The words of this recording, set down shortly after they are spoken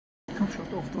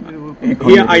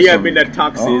Here I am in a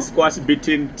taxi, squash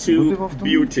between two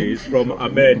beauties from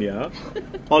Armenia.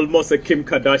 Almost a Kim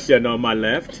Kardashian on my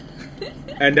left,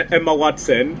 and Emma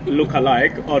Watson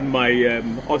look-alike on my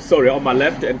on my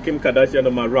left, and Kim Kardashian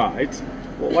on my right.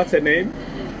 What's her name?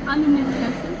 Satanic.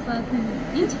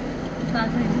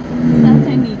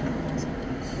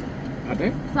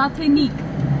 Satanic.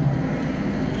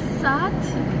 Sat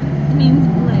means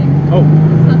black. Oh.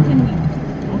 Satanic.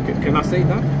 Okay, can I say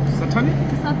that? Satanic?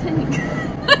 Satanic.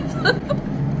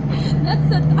 That's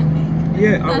satanic.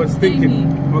 Yeah, I was thinking.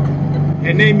 Okay.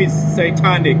 Her name is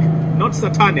Satanic, not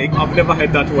Satanic. I've never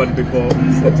heard that one before.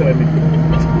 Satanic.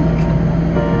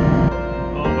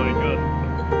 Oh my God.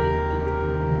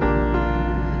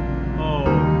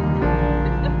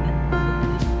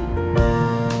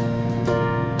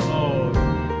 Oh.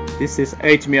 This is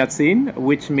Ejmiadzin,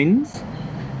 which means?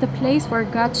 The place where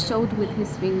God showed with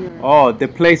his finger. Oh, the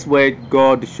place where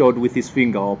God showed with his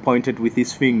finger or pointed with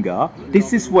his finger.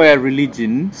 This is where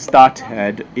religion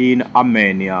started in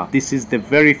Armenia. This is the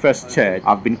very first church.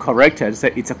 I've been corrected, so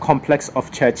it's a complex of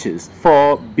churches.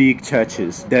 4 big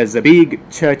churches. There's a big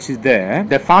church there.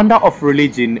 The founder of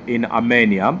religion in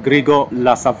Armenia, Grigor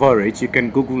Lasavorit, you can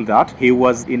Google that. He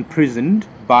was imprisoned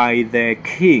by the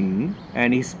king,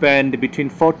 and he spent between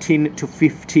 14 to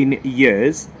 15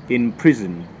 years in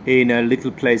prison in a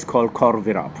little place called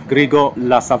Korvirap. Grigor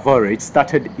Lasavorit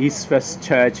started his first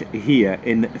church here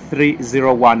in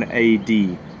 301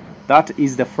 AD. That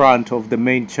is the front of the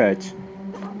main church.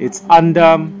 It's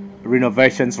under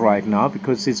renovations right now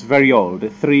because it's very old,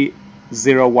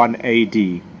 301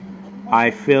 AD.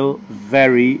 I feel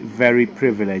very, very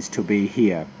privileged to be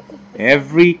here.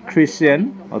 Every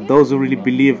Christian or those who really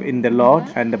believe in the Lord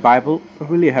and the Bible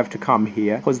really have to come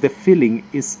here because the feeling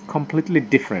is completely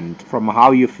different from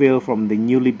how you feel from the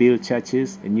newly built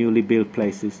churches and newly built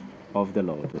places of the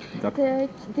Lord.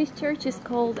 This church is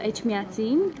called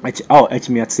Ejmiadzin.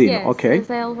 Ejmiadzin, yes, okay. As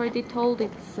I already told,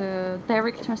 its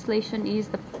direct translation is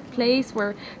the place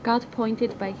where God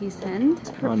pointed by his hand.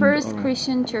 The first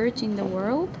Christian church in the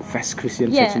world. First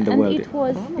Christian church in the world. And it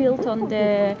was built on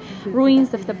the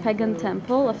ruins of the pagan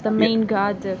temple of the main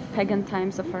god of pagan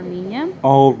times of Armenia.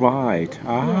 Oh, right.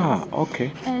 Yes.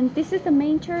 Okay. And this is the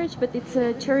main church, but it's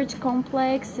a church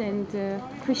complex and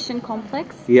Christian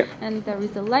complex. Yeah. And there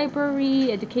is a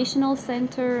library, educational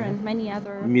center, and many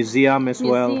other museum as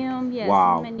well. Museum, yes,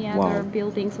 wow. And many other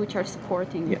buildings which are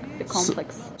supporting the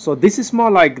complex. So this is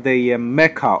more like the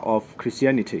Mecca of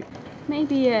Christianity.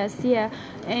 Maybe yes, yeah.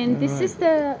 And this is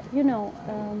the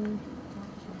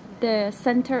the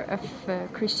center of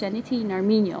Christianity in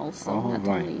Armenia also, not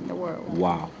only in the world.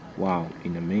 Wow,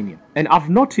 in Armenia. And I've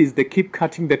noticed they keep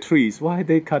cutting the trees. Why are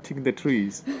they cutting the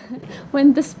trees?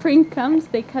 When the spring comes,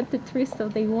 they cut the trees so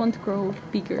they won't grow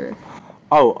bigger.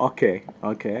 Oh, okay.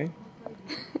 Oh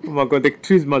my God, the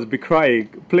trees must be crying.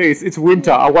 Please, it's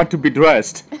winter. I want to be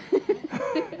dressed.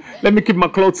 Let me keep my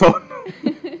clothes on.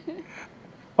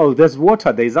 Oh, there's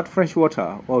water there. Is that fresh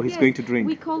water? Oh, he's going to drink.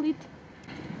 We call it,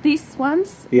 these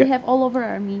ones, we have all over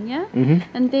Armenia,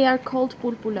 and they are called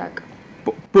pulpulak.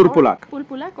 Pulpulak.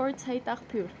 Pulpulak or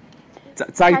Tsaytahpur.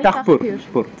 Tsaytahpur.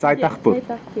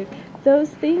 Those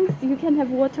things, you can have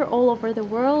water all over the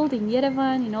world, in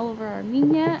Yerevan, in all over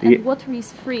Armenia, and water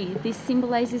is free. This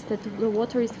symbolizes that the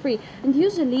water is free. And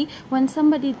usually, when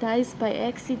somebody dies by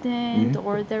accident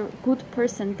or the good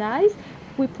person dies,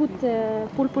 we put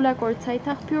pulpulak or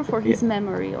Tsaytahpur for his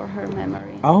memory or her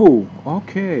memory. Oh,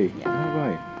 okay. Yeah. All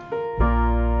right.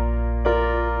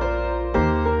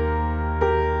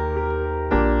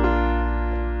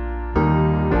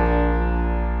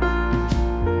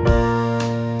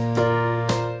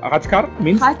 Hachkar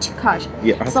means? Hachkar.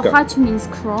 Yeah, so Hach means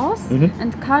cross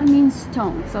and Kar means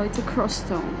stone. So it's a cross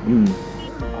stone.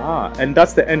 And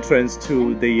that's the entrance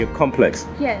to the complex.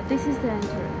 Yeah, this is the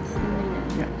entrance, the main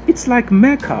entrance. Yeah. It's like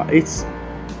Mecca.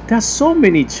 There's so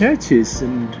many churches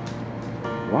and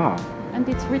wow. And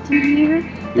it's written here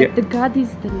that the God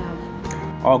is the love.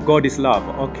 Oh, God is love.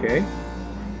 Okay.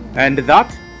 And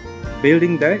that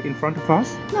building there in front of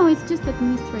us? No, it's just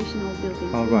administrational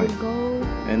building. All right.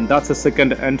 And that's a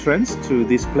second entrance to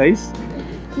this place?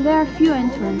 There are a few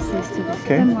entrances to this.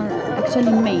 Okay. Them are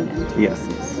actually main entrances. Yes.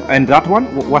 And that one?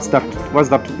 What's that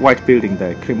white building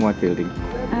there? Cream white building?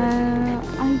 I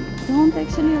don't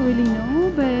actually really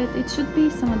know, but it should be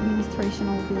some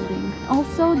administrational building.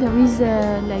 Also, there is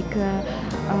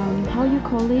how you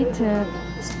call it,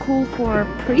 school for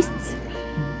priests.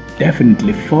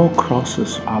 Definitely 4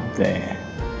 crosses up there.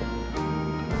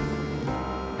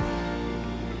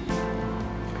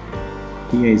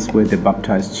 Here is where they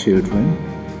baptize children.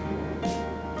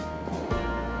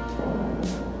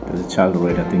 The child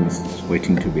already, I think, is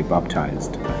waiting to be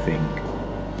baptized, I think.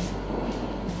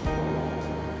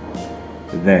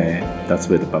 There, that's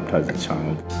where they baptize the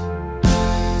child.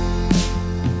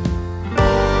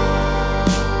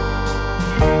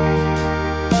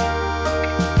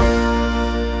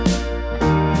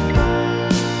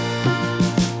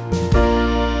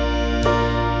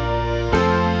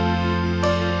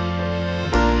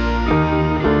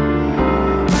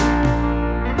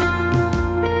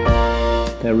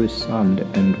 There is sand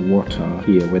and water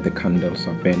here where the candles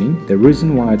are burning. The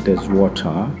reason why there's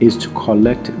water is to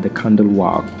collect the candle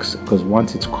wax, because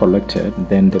once it's collected,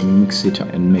 then they mix it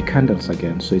and make candles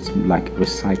again. So it's like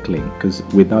recycling, because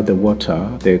without the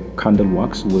water, the candle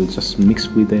wax will just mix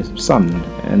with the sand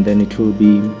and then it will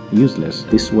be useless.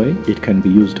 This way, it can be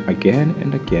used again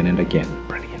and again and again.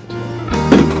 Brilliant.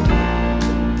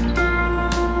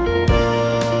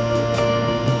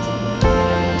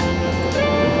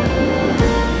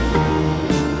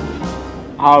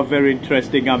 How very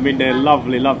interesting. I mean, the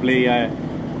lovely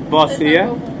boss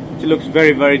here. She looks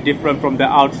very, very different from the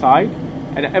outside.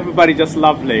 And everybody just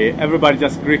lovely. Everybody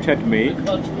just greeted me.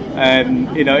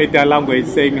 And, you know, in their language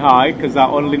saying hi, because I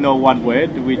only know one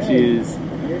word, which is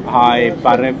hi,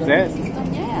 barevze.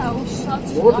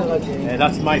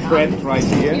 That's my friend right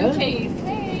here.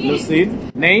 Lucy.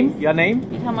 Name? Your name?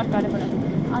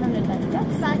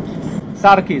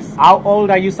 Sarkis. How old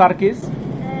are you, Sarkis?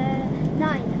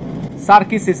 9.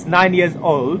 Sarkis is 9 years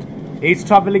old. He's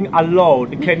traveling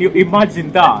alone. Can you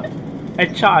imagine that? A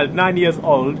child, 9 years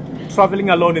old, traveling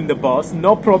alone in the bus,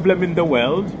 no problem in the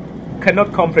world.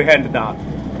 Cannot comprehend that.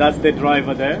 That's the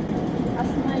driver there.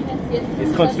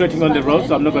 He's concentrating on the road,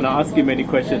 so I'm not going to ask him any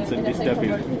questions and disturb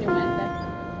him.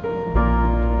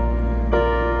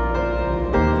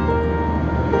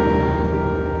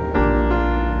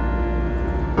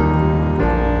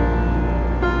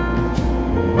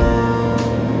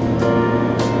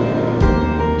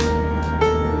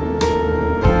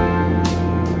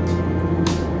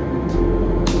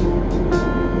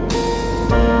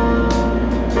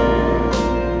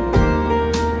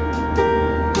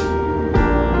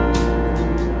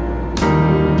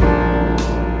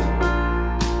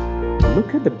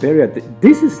 Look at the burial.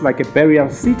 This is like a burial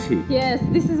city. Yes,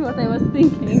 this is what I was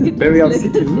thinking. Burial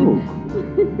city, look.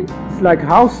 It's like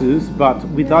houses, but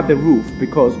without the roof,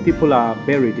 because people are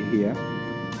buried here.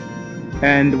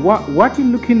 And what you're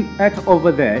looking at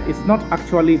over there is not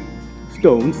actually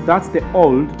stones. That's the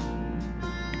old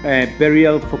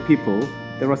burial for people.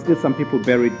 There are still some people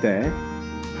buried there.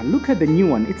 And look at the new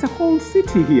one. It's a whole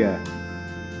city here.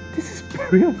 This is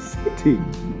burial city.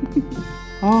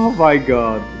 Oh my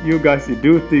God, you guys, you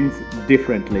do things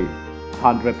differently,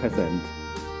 100%.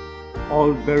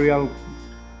 All burial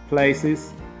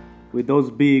places with those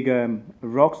big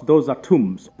rocks, those are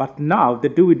tombs. But now they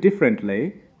do it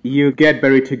differently. You get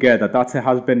buried together, that's a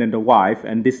husband and a wife,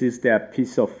 and this is their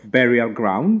piece of burial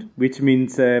ground, which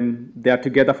means they are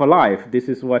together for life. This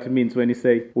is what it means when you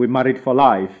say, we're married for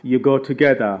life. You go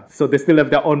together. So they still have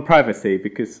their own privacy,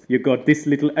 because you got this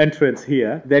little entrance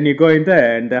here. Then you go in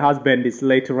there, and the husband is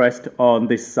laid to rest on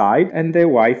this side, and the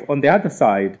wife on the other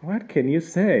side. What can you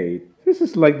say? This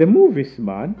is like the movies,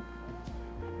 man.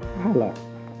 Hala.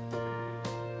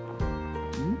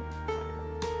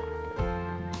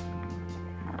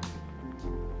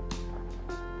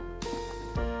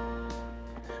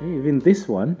 Even this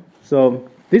one. So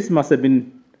this must have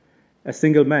been a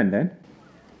single man then?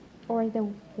 Or the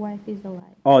wife is alive.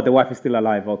 Oh, the wife is still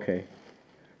alive, okay.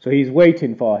 So he's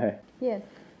waiting for her. Yes,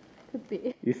 could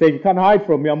be. You say, you can't hide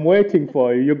from me, I'm waiting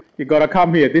for you. You gotta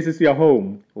come here, this is your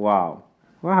home. Wow.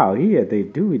 Wow, here they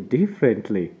do it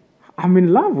differently. I'm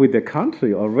in love with the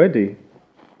country already.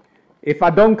 If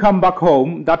I don't come back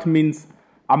home, that means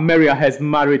Armenia has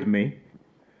married me.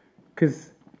 Because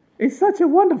it's such a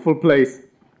wonderful place.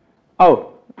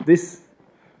 Oh, this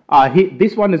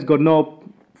one has got no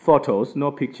photos,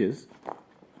 no pictures.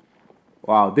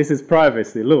 Wow, this is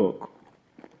privacy, look.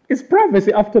 It's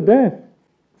privacy after death.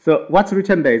 So what's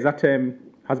written there? Is that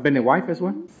husband and wife as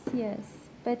well? Yes,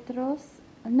 Petros,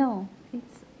 no,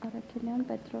 it's Arakelian,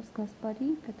 Petros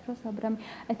Gaspari, Petros Abram.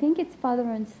 I think it's father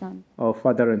and son. Oh,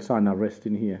 father and son are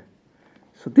resting here.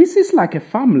 So this is like a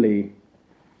family.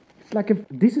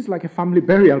 This is like a family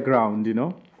burial ground, you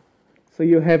know. So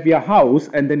you have your house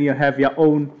and then you have your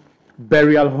own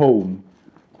burial home.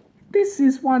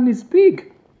 This one is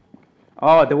big.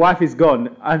 Oh, the wife is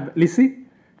gone. And Lissy,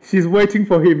 she's waiting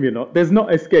for him, you know. There's no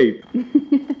escape.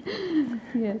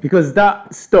 Yes. Because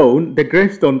that stone, the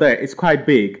gravestone there, is quite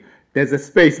big. There's a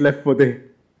space left for the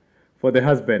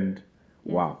husband.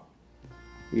 Yes. Wow.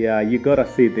 Yeah, you gotta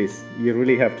see this. You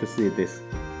really have to see this.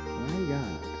 My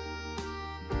God.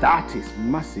 That is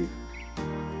massive.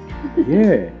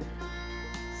 Yeah.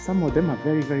 Some of them are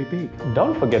very, very big.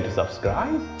 Don't forget to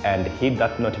subscribe and hit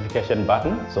that notification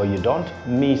button so you don't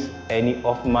miss any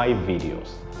of my videos.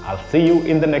 I'll see you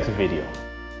in the next video.